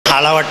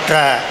அளவற்ற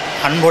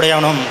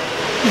அன்புடையவனும்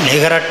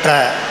நிகரற்ற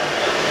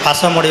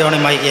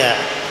பசமுடையவனுமாகிய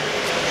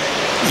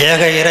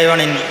ஏக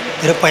இறைவனின்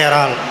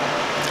திருப்பெயரால்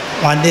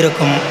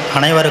வந்திருக்கும்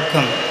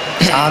அனைவருக்கும்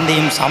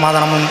சாந்தியும்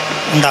சமாதானமும்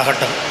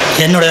உண்டாகட்டும்.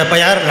 என்னுடைய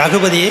பெயர்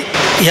ரகுபதி.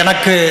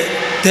 எனக்கு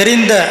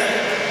தெரிந்த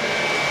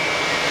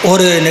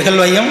ஒரு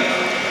நிகழ்வையும்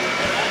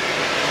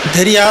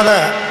தெரியாத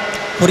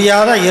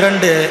புரியாத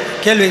 2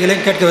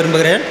 கேள்விகளையும் கேட்க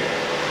விரும்புகிறேன்.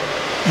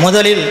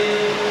 முதலில்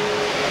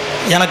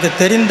எனக்கு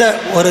தெரிந்த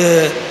ஒரு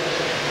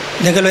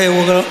நிகழ்வை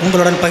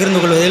உங்களுடன் பகிர்ந்து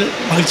கொள்வதில்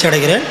மகிழ்ச்சி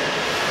அடைகிறேன்.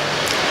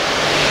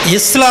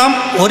 இஸ்லாம்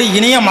ஒரு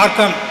இனிய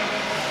மார்க்கம்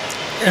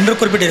என்று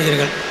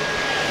குறிப்பிட்டிருக்கிறீர்கள்.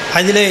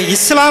 அதில்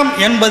இஸ்லாம்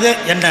என்பது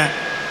என்ன?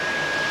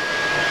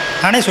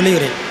 நானே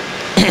சொல்லுகிறேன்.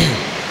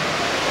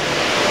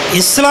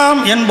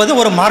 இஸ்லாம் என்பது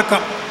ஒரு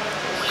மார்க்கம்.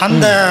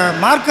 அந்த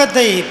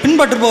மார்க்கத்தை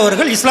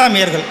பின்பற்றுபவர்கள்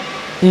இஸ்லாமியர்கள்.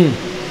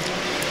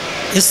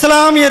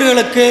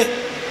 இஸ்லாமியர்களுக்கு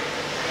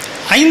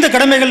 5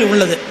 கடமைகள்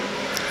உள்ளது.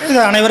 இது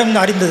அனைவரும்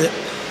அறிந்தது.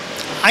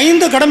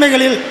 5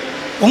 கடமைகளில்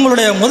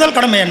உங்களுடைய முதல்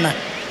கடமை என்ன?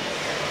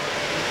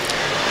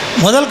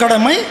 முதல்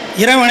கடமை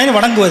இறைவனை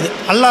வணங்குவது,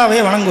 அல்லாஹ்வை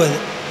வணங்குவது.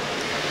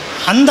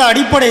 அந்த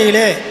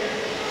அடிப்படையிலே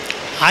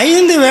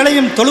 5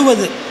 வேளையும்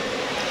தொழுவது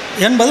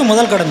என்பது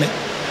முதல் கடமை.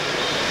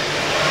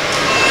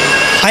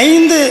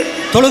 5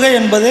 தொழுகை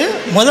என்பது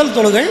முதல்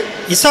தொழுகை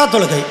இஷா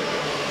தொழுகை,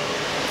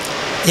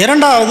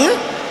 2வது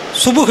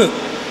சுபுகு,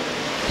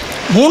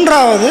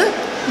 3வது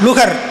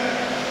லுகர்,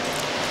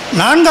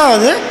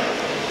 4வது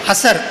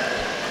அசர்,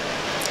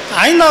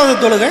 5வது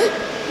தொழுகை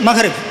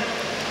மகரிப்.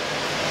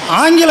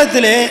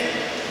 ஆங்கிலத்திலே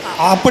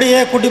அப்படியே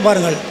கூட்டி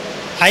பாருங்கள்.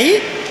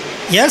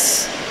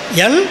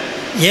 ISLAM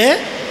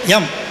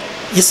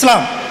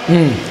இஸ்லாம்.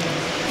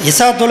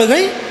 இஷா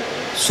தொழுகை,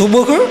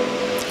 சுபுகு,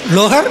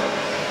 லுகர்,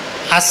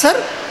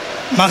 அசர்,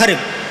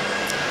 மகரிப்,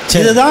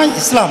 இதுதான்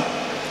இஸ்லாம்.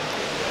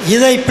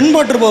 இதை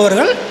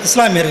பின்பற்றுபவர்கள்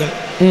இஸ்லாமியர்கள்.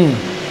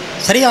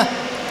 சரியா?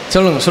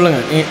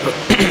 சொல்லுங்க.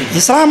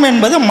 இஸ்லாம்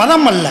என்பது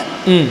மதம் அல்ல,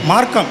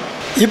 மார்க்கம்.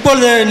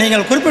 இப்பொழுது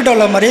நீங்கள்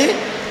குறிப்பிட்டுள்ள மாதிரி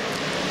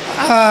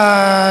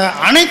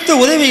அனைத்து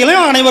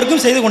உதவிகளையும்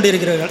அனைவருக்கும் செய்து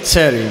கொண்டிருக்கிறீர்கள்.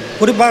 சரி.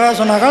 குறிப்பாக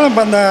சொன்னார்கள்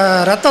இப்போ இந்த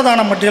இரத்த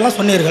தானம் பற்றியெல்லாம்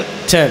சொன்னீர்கள்.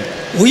 சரி.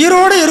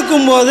 உயிரோடு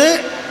இருக்கும்போது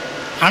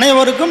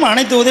அனைவருக்கும்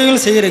அனைத்து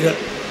உதவிகளும் செய்கிறீர்கள்.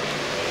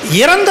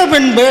 இறந்த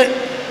பின்பு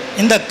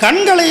இந்த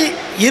கண்களை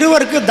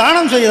இருவருக்கு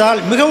தானம் செய்தால்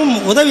மிகவும்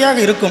உதவியாக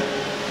இருக்கும்.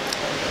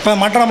 இப்போ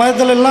மற்ற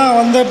மதத்திலெல்லாம்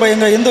இப்போ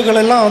எங்கள்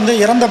இந்துக்கள் எல்லாம்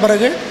இறந்த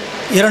பிறகு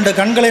 2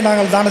 கண்களை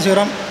நாங்கள் தானம்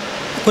செய்கிறோம்.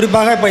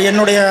 குறிப்பாக இப்போ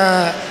என்னுடைய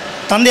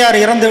தந்தையார்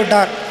இறந்து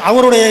விட்டார்,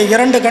 அவருடைய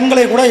 2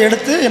 கண்களை கூட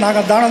எடுத்து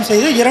நாங்கள் தானம்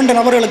செய்து 2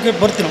 நபர்களுக்கு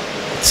பொருத்தினோம்.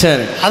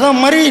 சரி. அதை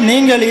மாதிரி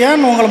நீங்கள்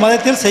ஏன் உங்கள்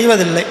மதத்தில்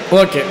செய்வதில்லை?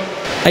 ஓகே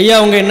ஐயா,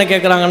 அவங்க என்ன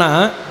கேட்குறாங்கன்னா,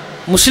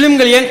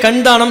 முஸ்லீம்கள் ஏன்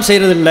கண் தானம்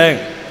செய்கிறதில்லை,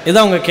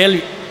 இதுதான் அவங்க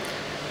கேள்வி.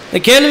 இந்த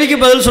கேள்விக்கு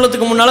பதில்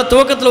சொல்லத்துக்கு முன்னால்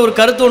துவக்கத்தில் ஒரு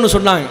கருத்து ஒன்று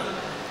சொன்னாங்க.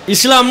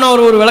 இஸ்லாம்னா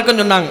ஒரு விளக்கம்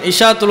சொன்னாங்க.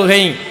 இஷா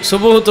தொழுகை,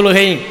 சுபுஹ்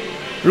தொழுகை,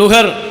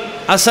 லுகர்,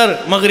 அசர்,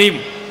 மக்ரிப்.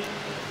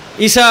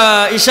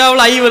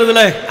 இஷாவில் ஐ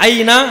வருதுல்ல,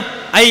 ஐனா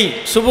ஐ,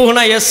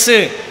 சுபுஹ்னா எஸ்,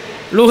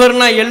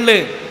 லுகர்னா எல்,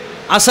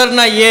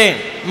 அசர்னா ஏ,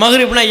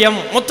 மக்ரிப்னா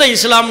எம், மொத்தம்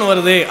இஸ்லாம்னு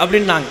வருது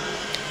அப்படின்னாங்க.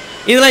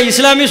 இதெல்லாம்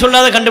இஸ்லாமே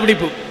சொல்லாத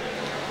கண்டுபிடிப்பு.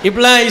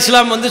 இப்பெல்லாம்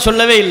இஸ்லாம்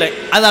சொல்லவே இல்லை.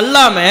 அது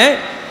அல்லாமல்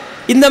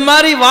இந்த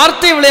மாதிரி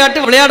வார்த்தை விளையாட்டு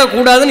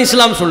விளையாடக்கூடாதுன்னு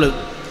இஸ்லாம் சொல்லுது.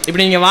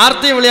 இப்படி நீங்கள்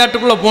வார்த்தை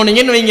விளையாட்டுக்குள்ளே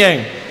போனீங்கன்னு வைங்க,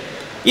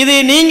 இது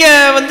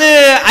நீங்கள்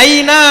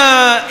ஐனா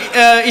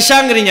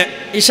இஷாங்கிறீங்க,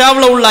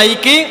 இஷாவில் உள்ள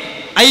ஐக்கு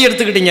ஐ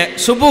எடுத்துக்கிட்டீங்க,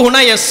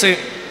 சுபுஹுனா எஸ்,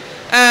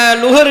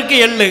 லுகருக்கு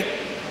எல்,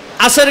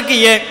 அசருக்கு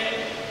ஏ,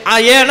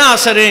 ஏன்னா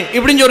அசரு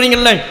இப்படின்னு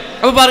சொல்கிறீங்கல்ல.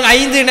 அப்போ பாருங்கள்,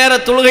 5 நேர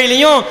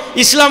தொழுகையிலையும்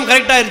இஸ்லாம்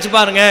கரெக்டாக ஆயிடுச்சு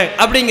பாருங்கள்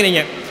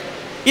அப்படிங்கிறீங்க.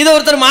 இதை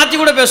ஒருத்தர் மாற்றி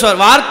கூட பேசுவார்.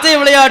 வார்த்தை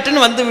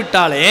விளையாட்டுன்னு வந்து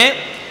விட்டாலே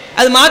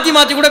அது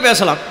மாற்றி கூட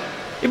பேசலாம்.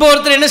 இப்போ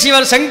ஒருத்தர் என்ன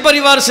செய்வார், சங்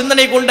பரிவார்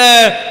சிந்தனை கொண்ட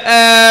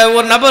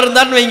ஒரு நபர்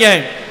இருந்தார்னு வைங்க,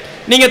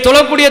 நீங்கள்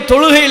தொழக்கூடிய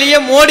தொழுகையிலேயே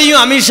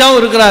மோடியும் அமித்ஷாவும்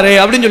இருக்கிறாரு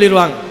அப்படின்னு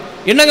சொல்லிடுவாங்க.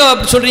 என்னங்க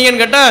அப்படி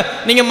சொல்கிறீங்கன்னு கேட்டால்,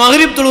 நீங்கள்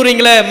மகரிப்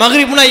தொழுகிறீங்களே,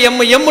 மகரிப்னா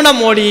எம்முனா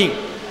மோடி,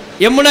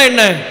 எம்முனா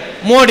என்ன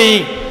மோடி,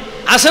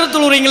 அசர்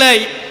தொழுகிறீங்களே,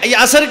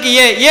 அசருக்கு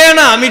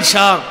ஏன்னா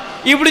அமித்ஷா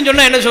இப்படின்னு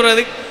சொன்னால் என்ன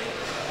சொல்கிறது?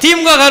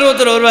 திமுக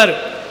ஒருத்தர் வருவார்,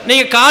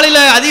 நீங்கள்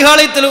காலையில்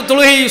அதிகாலை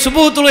தொழுகை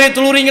சுபு தொழுகை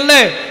தொழுகிறீங்கள,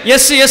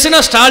 எஸ்னா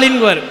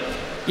ஸ்டாலின்வார்,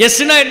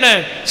 எஸ்னா என்ன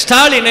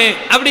ஸ்டாலின்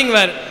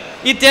அப்படிங்குவார்.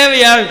 இது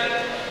தேவையா?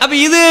 அப்போ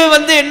இது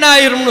என்ன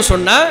ஆயிரும்னு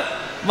சொன்னால்,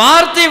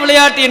 வார்த்தை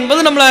விளையாட்டு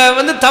என்பது நம்மளை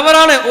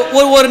தவறான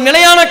ஒரு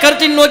நிலையான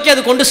கருத்தின் நோக்கி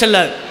அது கொண்டு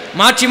செல்லாது.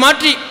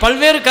 மாற்றி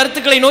பல்வேறு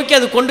கருத்துக்களை நோக்கி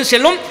அது கொண்டு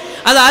செல்லும்.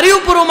 அது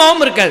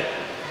அறிவுபூர்வமாகவும் இருக்காது.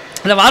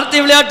 அந்த வார்த்தை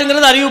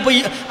விளையாட்டுங்கிறது அறிவு.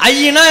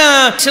 ஐயினா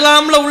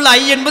இஸ்லாமில் உள்ள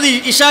ஐ என்பது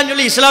இஷான்னு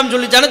சொல்லி இஸ்லாம்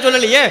சொல்லிச்சானே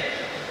சொல்லலையே.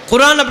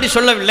 குரான் அப்படி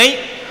சொல்லவில்லை,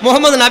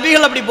 முகமது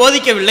நபிகள் அப்படி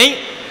போதிக்கவில்லை.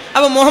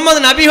 அப்போ முகமது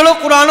நபிகளோ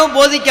குரானோ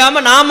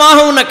போதிக்காமல் நாம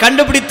உன்னை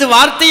கண்டுபிடித்து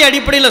வார்த்தை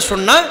அடிப்படையில்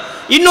சொன்னால்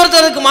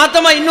இன்னொருத்தருக்கு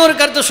மாற்றமாக இன்னொரு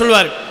கருத்தை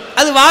சொல்வார்.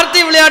 அது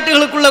வார்த்தை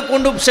விளையாட்டுகளுக்குள்ளே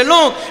கொண்டு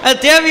செல்லும். அது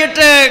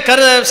தேவையற்ற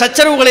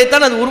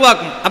சச்சரவுகளைத்தான் அது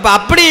உருவாக்கும். அப்போ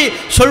அப்படி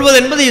சொல்வது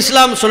என்பது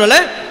இஸ்லாம் சொல்லலை.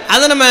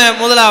 அதை நம்ம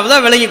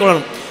முதலாவதாக விளங்கி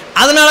கொள்ளணும்.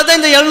 அதனால தான்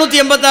இந்த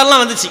 786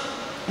 வந்துச்சு.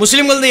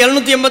 முஸ்லீம்கள் இந்த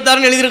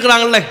 786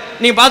 எழுதியிருக்கிறாங்கல்ல,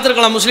 நீங்கள்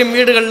பார்த்துருக்கலாம். முஸ்லீம்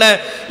வீடுகளில்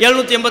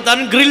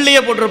 786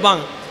 கிரில்லையே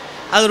போட்டிருப்பாங்க.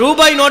 அது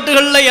ரூபாய்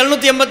நோட்டுகளில்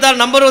 786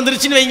 நம்பர்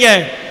வந்துருச்சுன்னு வைங்க,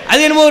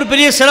 அது என்னமோ ஒரு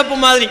பெரிய சிறப்பு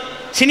மாதிரி.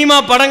 சினிமா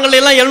படங்கள்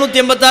எல்லாம்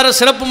 786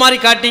 சிறப்பு மாதிரி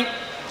காட்டி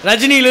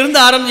ரஜினியிலிருந்து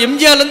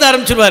எம்ஜிஆர்லேருந்து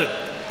ஆரம்பிச்சிருவார்.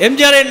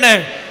 எம்ஜிஆர் என்ன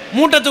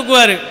மூட்டை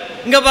தூக்குவார்,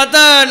 இங்கே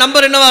பார்த்தா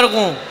நம்பர் என்னவா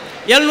இருக்கும்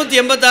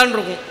 786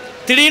 இருக்கும்.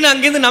 திடீர்னு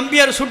அங்கேருந்து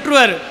நம்பியார்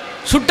சுற்றுவார்,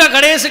 சுட்டா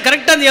கடைசி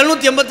கரெக்டாக அந்த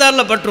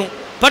 786 பற்றும்.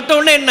 பட்ட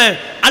உடனே என்ன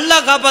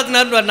அல்லாஹ்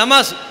காப்பாற்றினார்,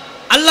 நமாஸ்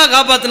அல்லாஹ்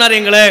காப்பாற்றினார்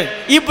எங்களை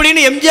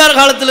இப்படின்னு எம்ஜிஆர்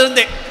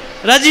காலத்திலிருந்தே.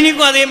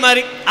 ரஜினிக்கும் அதே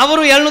மாதிரி,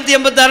 அவரும்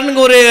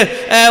 786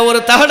 ஒரு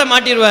தகடை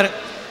மாட்டிடுவார்.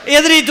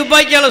 எதிரி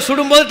துப்பாக்கியால்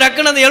சுடும்போது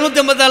டக்குன்னு அந்த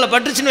 786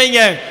 பட்டுச்சுன்னு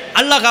வைங்க,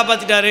 அல்லாஹ்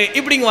காப்பாற்றிட்டாரு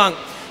இப்படிங்குவாங்க.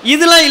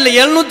 இதெல்லாம் இல்லை,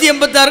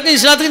 786க்கும்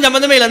இஸ்லாத்துக்கும்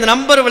சம்மந்தமே இல்லை. அந்த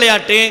நம்பர்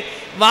விளையாட்டு,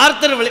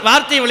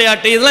 வார்த்தை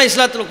விளையாட்டு இதெல்லாம்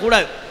இஸ்லாத்தில்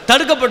கூடாது,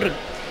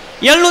 தடுக்கப்பட்டிருக்கு.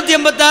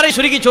 786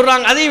 சுருக்கி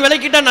சொல்கிறாங்க, அதையும்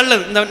விளக்கிட்டால்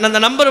நல்லது. இந்த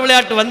நம்பர்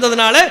விளையாட்டு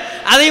வந்ததுனால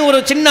அதையும் ஒரு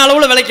சின்ன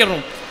அளவில்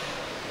விளக்கிறோம்.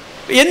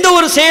 எந்த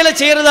ஒரு செயலை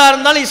செய்கிறதா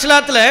இருந்தாலும்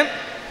இஸ்லாத்தில்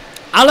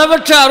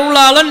அளவற்ற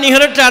அருளாளன்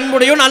நிகரற்ற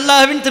அன்புடையோன்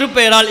அல்லாஹ்வின்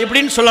திருப்பெயரால்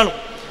இப்படின்னு சொல்லணும்.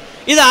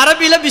 இது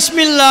அரபியில்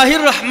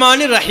பிஸ்மில்லாஹிர்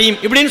ரஹ்மானிர் ரஹீம்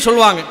இப்படின்னு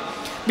சொல்லுவாங்க.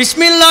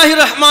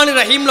 பிஸ்மில்லாஹிர் ரஹ்மானிர்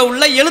ரஹீமில்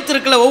உள்ள எழுத்து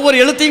இருக்குல்ல, ஒவ்வொரு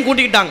எழுத்தையும்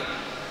கூட்டிக்கிட்டாங்க.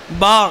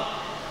 பா,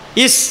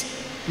 இஸ்,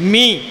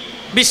 மீ,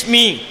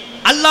 பிஸ்மி.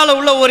 அல்லாஹ்ல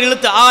உள்ள ஒரு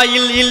எழுத்து ஆ,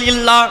 இல், இல்,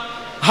 இல்லா,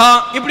 ஹா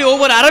இப்படி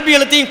ஒவ்வொரு அரபி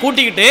எழுத்தையும்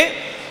கூட்டிக்கிட்டு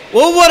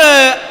ஒவ்வொரு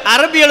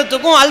அரபி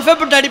எழுத்துக்கும்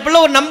அல்ஃபபெட்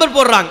அடிப்பில் ஒரு நம்பர்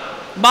போடுறாங்க.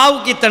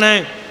 பாவுக்கு இத்தனை,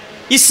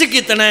 இஸ்ஸுக்கு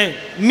இத்தனை,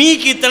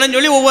 மீக்கு இத்தனைன்னு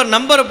சொல்லி ஒவ்வொரு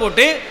நம்பரை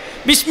போட்டு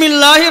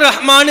பிஸ்மில்லாஹி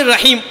ரஹ்மானிர்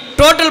ரஹீம்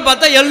டோட்டல்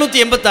பார்த்தா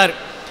 786.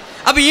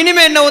 அப்போ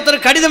இனிமேல் என்ன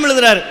ஒருத்தர் கடிதம்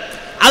எழுதுறாரு,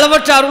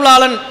 அளவற்ற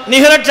அருளாளன்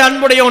நிகரற்ற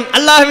அன்புடையோன்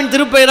அல்லாஹ்வின்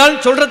திருப்பெயரால்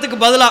சொல்கிறதுக்கு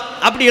பதிலாக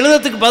அப்படி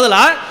எழுதுறதுக்கு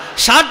பதிலாக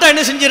ஷார்ட்டாக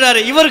என்ன செஞ்சிடறாரு,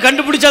 இவர்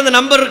கண்டுபிடிச்ச அந்த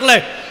நம்பர் இருக்குல்ல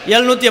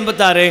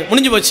 786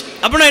 முடிஞ்சு போச்சு.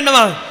 அப்படின்னா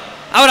என்னவா,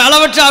 அவர்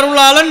அளவற்ற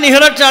அருளாளன்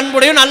நிகரற்ற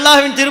அன்புடையோன்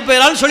அல்லாஹ்வின்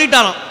திருப்பெயரால்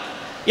சொல்லிட்டாராம்.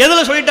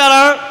 எதில்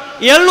சொல்லிட்டாராம்,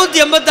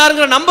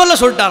 786ங்கிற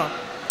நம்பரில் சொல்லிட்டாராம்.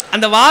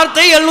 அந்த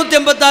வார்த்தை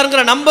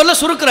 786ங்கிற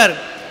நம்பரில் சுருக்கிறாரு.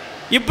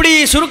 இப்படி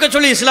சுருக்க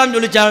சொல்லி இஸ்லாம்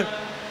சொல்லிச்சால்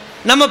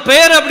நம்ம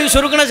பேர் அப்படி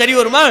சுருக்கினா சரி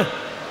வருமா?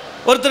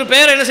 ஒருத்தர்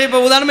பேர் என்ன செய்ய, இப்போ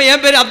உதாரணமாக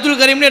என் பேர் அப்துல்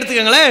கரீம்னு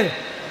எடுத்துக்கோங்களேன்.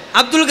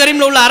 அப்துல்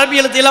கரீமில் உள்ள அரபி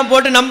எழுத்தையெல்லாம்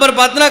போட்டு நம்பர்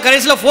பார்த்தோன்னா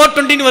கடைசியில்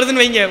 420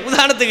 வருதுன்னு வைங்க.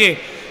 உதாரணத்துக்கு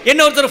என்ன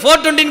ஒருத்தர்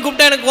 420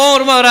 கூப்பிட்டா எனக்கு கோவம்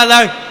வருமா வராதா?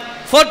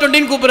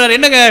 420 கூப்பிட்றாரு,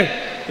 என்னங்க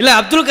இல்லை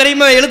அப்துல்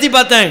கரீமை எழுதி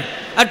பார்த்தேன்,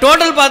 அது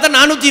டோட்டல் பார்த்தா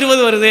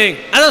 420 வருது,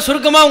 அதான்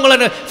சுருக்கமாக உங்களை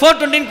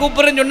 420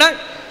 கூப்பிட்றேன்னு சொன்னால்.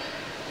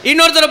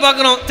 இன்னொருத்தரை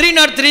பார்க்கணும்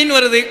 303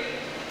 வருது,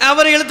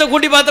 அவர் எழுத்த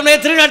கூட்டி பார்த்தோம்னா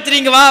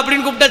 303 வா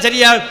அப்படின்னு கூப்பிட்டா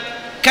சரியா?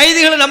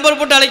 கைதிகளை நம்பர்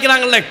போட்டு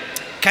அழைக்கிறாங்கல்ல,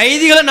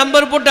 கைதிகளை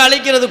நம்பர் போட்டு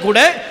அழைக்கிறது கூட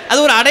அது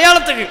ஒரு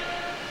அடையாளத்துக்கு,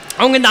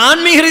 அவங்க இந்த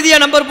ஆன்மீக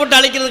ரீதியாக நம்பர் போட்டு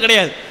அழைக்கிறது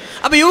கிடையாது.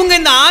 அப்போ இவங்க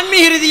இந்த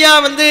ஆன்மீக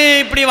ரீதியாக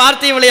இப்படி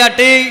வார்த்தை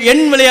விளையாட்டு,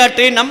 எண்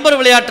விளையாட்டு, நம்பர்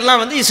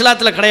விளையாட்டுலாம்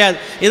இஸ்லாத்தில் கிடையாது.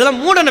 இதெல்லாம்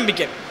மூட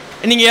நம்பிக்கை.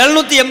 நீங்கள்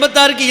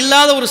 786க்கு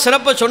இல்லாத ஒரு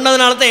சிறப்பை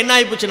சொன்னதுனால தான் என்ன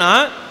ஆகிப்போச்சுன்னா,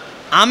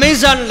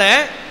 அமேசானில்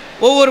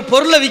ஒவ்வொரு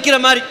பொருளை விற்கிற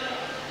மாதிரி,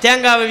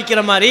 தேங்காவை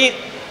விற்கிற மாதிரி,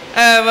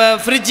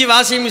 ஃப்ரிட்ஜு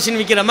வாஷிங் மிஷின்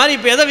விற்கிற மாதிரி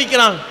இப்போ எதை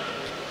விற்கிறான்,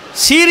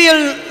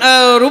 சீரியல்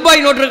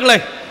ரூபாய் நோட்டு இருக்குல்ல,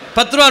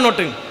 10 ரூபா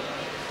நோட்டு,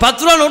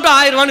 10 ரூபா நோட்டு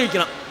 1000 ரூபான்னு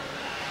விற்கிறான்.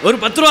 ஒரு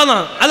 10 ரூபா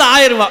தான், அது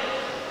 1000 ரூபா.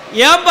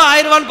 ஏன்பா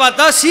 1000 ரூபான்னு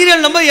பார்த்தா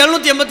சீரியல் நம்பர்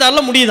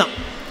 786 முடியுதான்.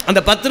 அந்த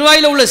 10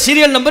 ரூபாயில் உள்ள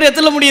சீரியல் நம்பர்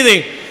எத்தனை முடியுது,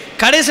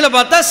 கடைசியில்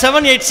பார்த்தா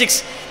 786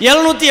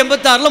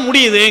 786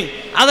 முடியுது.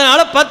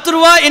 அதனால் 10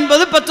 ரூபா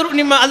என்பது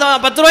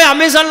 10 ரூபாய்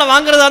அமேசானில்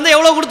வாங்குறதா இருந்தால்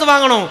எவ்வளோ கொடுத்து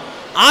வாங்கணும்,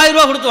 1000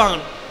 ரூபா கொடுத்து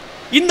வாங்கணும்.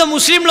 இந்த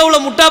முஸ்லீமில் உள்ள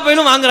முட்டா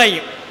பையனும் வாங்குறாங்க,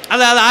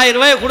 அது 1000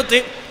 ரூபாயை கொடுத்து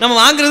நம்ம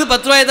வாங்குறது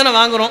 10 ரூபாயை தானே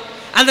வாங்குகிறோம்,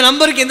 அந்த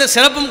நம்பருக்கு எந்த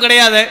சிறப்பும்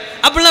கிடையாது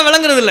அப்படிலாம்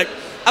விளங்குறது இல்லை.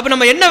 அப்போ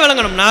நம்ம என்ன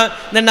விளங்கணும்னா,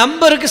 இந்த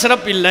நம்பருக்கு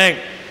சிறப்பு இல்லை,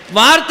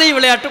 வார்த்தை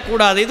விளையாட்டு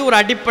கூடாது. இது ஒரு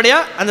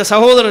அடிப்படையாக அந்த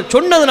சகோதரர்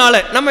சொன்னதுனால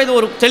நம்ம இது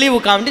ஒரு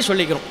தெளிவுக்காண்டி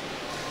சொல்லிக்கிறோம்.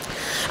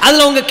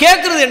 அதில் அவங்க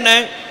கேட்குறது என்ன,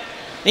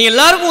 நீங்கள்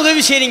எல்லாருக்கும்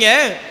உதவி செய்கிறீங்க,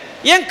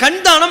 ஏன்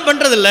கண் தானம்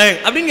பண்ணுறதில்ல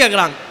அப்படின்னு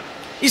கேட்குறாங்க.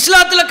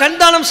 இஸ்லாத்தில் கண்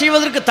தானம்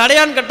செய்வதற்கு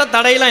தடையான்னு கேட்டால்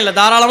தடையெல்லாம் இல்லை,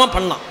 தாராளமாக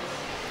பண்ணலாம்.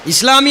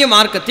 இஸ்லாமிய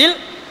மார்க்கத்தில்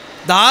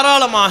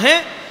தாராளமாக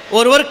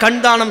ஒருவர்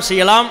கண் தானம்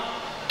செய்யலாம்,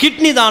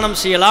 கிட்னி தானம்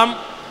செய்யலாம்,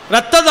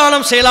 இரத்த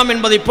தானம் செய்யலாம்.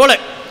 என்பதைப் போல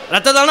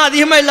இரத்த தானம்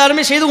அதிகமாக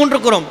எல்லாருமே செய்து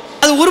கொண்டிருக்கிறோம்.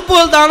 அது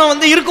உறுப்புகள்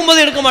தானம் இருக்கும்போது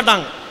எடுக்க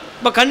மாட்டாங்க.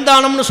 இப்போ கண்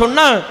தானம்னு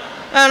சொன்னால்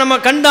நம்ம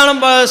கண்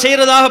தானம்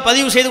செய்கிறதாக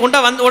பதிவு செய்து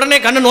கொண்டால் உடனே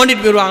கண்ணை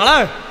நோண்டிட்டு போயிடுவாங்களா?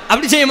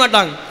 அப்படி செய்ய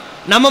மாட்டாங்க.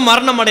 நம்ம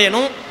மரணம்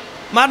அடையணும்,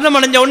 மரணம்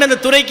அடைஞ்ச உடனே அந்த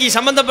துறைக்கு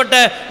சம்மந்தப்பட்ட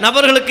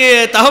நபர்களுக்கு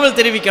தகவல்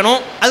தெரிவிக்கணும்,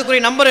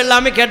 அதுக்குரிய நம்பர்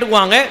எல்லாமே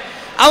கேட்டுக்குவாங்க.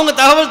 அவங்க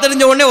தகவல்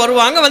தெரிஞ்ச உடனே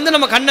வருவாங்க,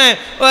 நம்ம கண்ணை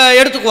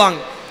எடுத்துக்குவாங்க.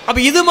 அப்போ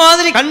இது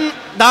மாதிரி கண்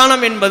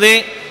தானம் என்பது,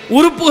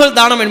 உறுப்புகள்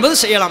தானம் என்பது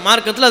செய்யலாம்.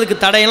 மார்க்கத்தில் அதுக்கு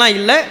தடையெல்லாம்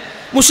இல்லை.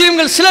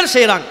 முஸ்லீம்கள் சிலர்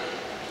செய்கிறாங்க,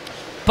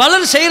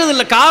 பலர்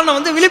செய்கிறதில்லை.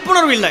 காரணம்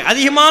விழிப்புணர்வு இல்லை.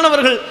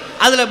 அதிகமானவர்கள்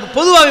அதில்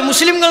பொதுவாக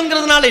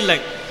முஸ்லீம்கள்ங்கிறதுனால இல்லை,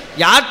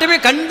 யார்கிட்டையுமே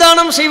கண்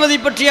தானம் செய்வதை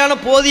பற்றியான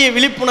போதிய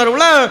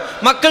விழிப்புணர்வுலாம்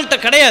மக்கள்கிட்ட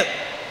கிடையாது.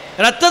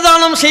 இரத்த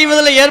தானம்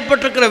செய்வதில்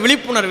ஏற்பட்டிருக்கிற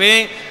விழிப்புணர்வு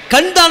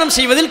கண் தானம்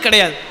செய்வதில்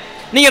கிடையாது.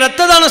 நீங்கள்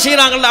இரத்த தானம்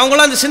செய்கிறாங்கல்ல,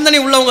 அவங்களாம் அந்த சிந்தனை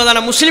உள்ளவங்க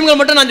தானே. முஸ்லீம்கள்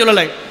மட்டும் நான்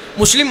சொல்லலை,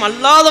 முஸ்லீம்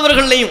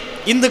அல்லாதவர்களையும்,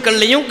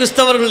 இந்துக்கள்லையும்,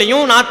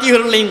 கிறிஸ்தவர்களையும்,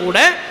 நாத்திகர்களையும் கூட,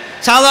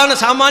 சாதாரண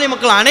சாமானிய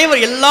மக்கள்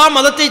அனைவர் எல்லா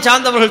மதத்தை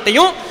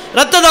சார்ந்தவர்கள்ட்டையும்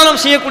இரத்த தானம்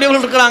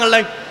செய்யக்கூடியவர்கள் இருக்கிறாங்கல்ல,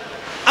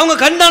 அவங்க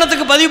கண்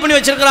தானத்துக்கு பதிவு பண்ணி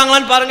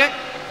வச்சுருக்கிறாங்களான்னு பாருங்கள்.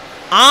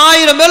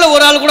 1000 பேரில்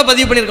ஒரு ஆள் கூட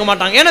பதிவு பண்ணியிருக்க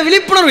மாட்டாங்க. ஏன்னா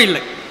விழிப்புணர்வு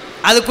இல்லை.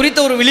 அது குறித்த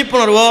ஒரு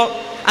விழிப்புணர்வோ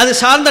அது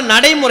சார்ந்த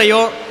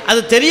நடைமுறையோ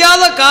அது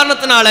தெரியாத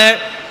காரணத்தினால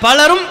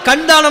பலரும்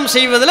கண்தானம்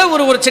செய்வதில்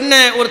ஒரு சின்ன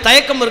ஒரு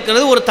தயக்கம்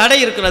இருக்கிறது, ஒரு தடை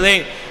இருக்கிறது.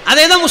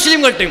 அதே தான்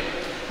முஸ்லீம்கள்ட்ட.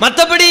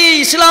 மற்றபடி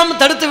இஸ்லாம்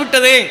தடுத்து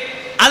விட்டது,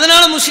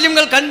 அதனால்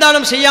முஸ்லீம்கள்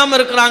கண்தானம் செய்யாமல்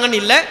இருக்கிறாங்கன்னு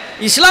இல்லை.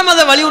 இஸ்லாம்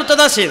அதை வலியுறுத்த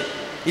தான் செய்யுது.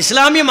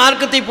 இஸ்லாமிய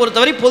மார்க்கத்தை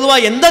பொறுத்தவரை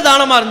பொதுவாக எந்த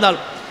தானமாக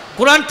இருந்தாலும்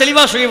குர்ஆன்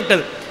தெளிவாக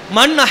சொல்லிவிட்டது.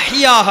 மன்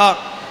அஹ்யாஹா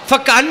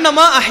ஃபக்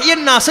அன்னமா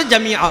அஹ்யன் நாஸ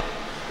ஜமீஆ.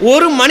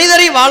 ஒரு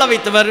மனிதரை வாழ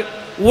வைத்தவர்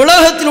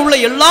உலகத்தில் உள்ள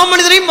எல்லா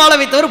மனிதரையும் வாழ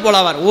வைத்தவர்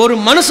போலாவார். ஒரு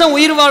மனுஷன்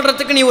உயிர்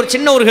வாழ்கிறதுக்கு நீ ஒரு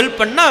சின்ன ஒரு ஹெல்ப்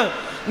பண்ணால்,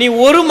 நீ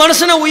ஒரு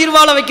மனுஷனை உயிர்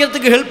வாழ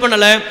வைக்கிறதுக்கு ஹெல்ப்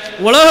பண்ணலை,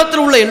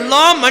 உலகத்தில் உள்ள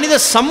எல்லா மனித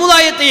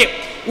சமுதாயத்தையே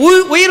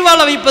உயிர் வாழ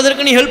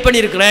வைப்பதற்கு நீ ஹெல்ப்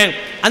பண்ணியிருக்கிறேன்.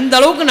 அந்த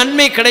அளவுக்கு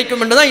நன்மை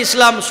கிடைக்கும் என்று தான்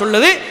இஸ்லாம்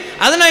சொல்லுது.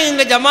 அதை நான்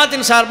எங்கள்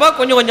ஜமாத்தின் சார்பாக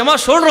கொஞ்சம்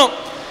கொஞ்சமாக சொல்கிறோம்.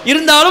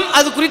 இருந்தாலும்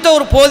அது குறித்த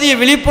ஒரு போதிய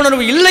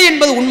விழிப்புணர்வு இல்லை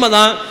என்பது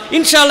உண்மைதான்.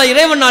 இன்ஷா அல்லாஹ்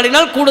இறைவன்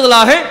நாடினால்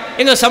கூடுதலாக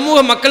எங்கள்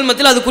சமூக மக்கள்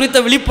மத்தியில் அது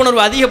குறித்த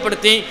விழிப்புணர்வு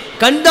அதிகப்படுத்தி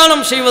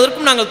கண்தானம்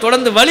செய்வதற்கும் நாங்கள்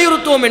தொடர்ந்து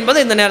வலியுறுத்துவோம்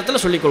என்பதை இந்த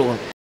நேரத்தில்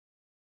சொல்லிக்கொள்வோம்.